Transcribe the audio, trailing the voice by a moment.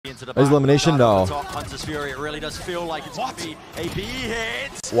to the Is elimination? No. Hunter's Fury, it really does feel like it's going to be a B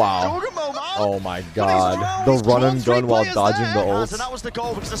hit. Wow. Oh my god. The run and gun while dodging the ult. And that was the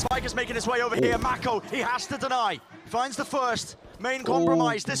goal because the spike is making his way over here. Mako, he has to deny. Finds the first. Main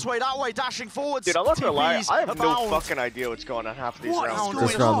compromise, this way, that way, dashing forwards. Dude, I'm not gonna lie, I have no abound. fucking idea what's going on half of these rounds.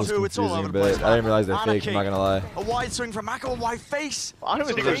 This round was confusing a bit. I didn't realize they're fake, I'm not gonna lie. A wide swing from Mako, a wide face. I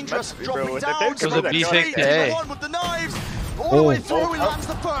don't even think dangerous, it's dropping down. It was a B-fake day. With the knives. All the way through, he lands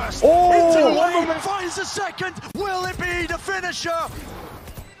the first. Oh. Into the lane, finds the second. Will it be the finisher?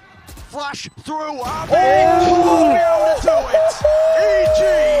 Flash through, Abby will be able to do it. EG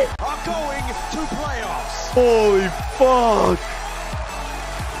are going to playoffs. Holy fuck!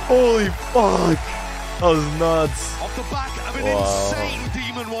 Holy fuck! That was nuts. Off the back of an insane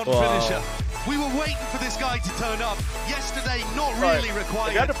Demon 1 finisher. We were waiting for this guy to turn up. Yesterday, not really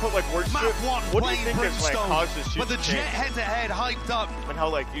required. You had to put like words to it. What do you think is like caused this huge but the Jet head-to-head hyped up. And how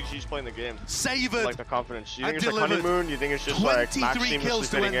like EG's playing the game. Savored. Like the confidence. You think it's like honeymoon? You think it's just like Max 23 seamlessly kills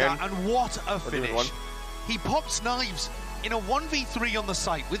to fitting end in? that, and what a finish. He pops knives in a 1v3 on the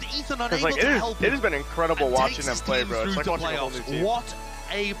site with Ethan unable like, to help him. It has been incredible watching them play, bro. It's like watching a whole new team. What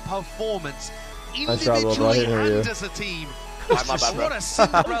a performance. Trouble, Individually and as a team. What a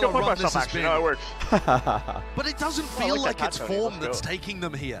Cinderella run this has been. No, it works. But it doesn't feel like it's form that's taking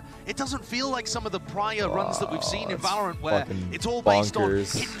them here. It doesn't feel like some of the prior runs that we've seen in Valorant where it's all based on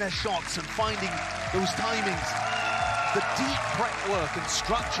hitting their shots and finding those timings. The deep prep work and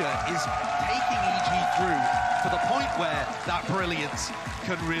structure is taking EG through to the point where that brilliance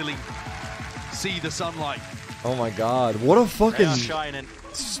can really see the sunlight. Oh my god, what a fucking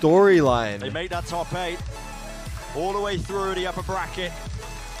storyline. They made that top 8 all the way through the upper bracket,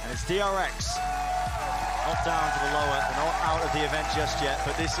 and it's DRX. Not down to the lower, they're not out of the event just yet,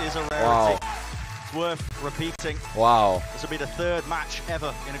 but this is a rarity. Wow. It's worth repeating. Wow. This will be the 3rd match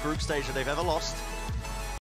ever in a group stage that they've ever lost.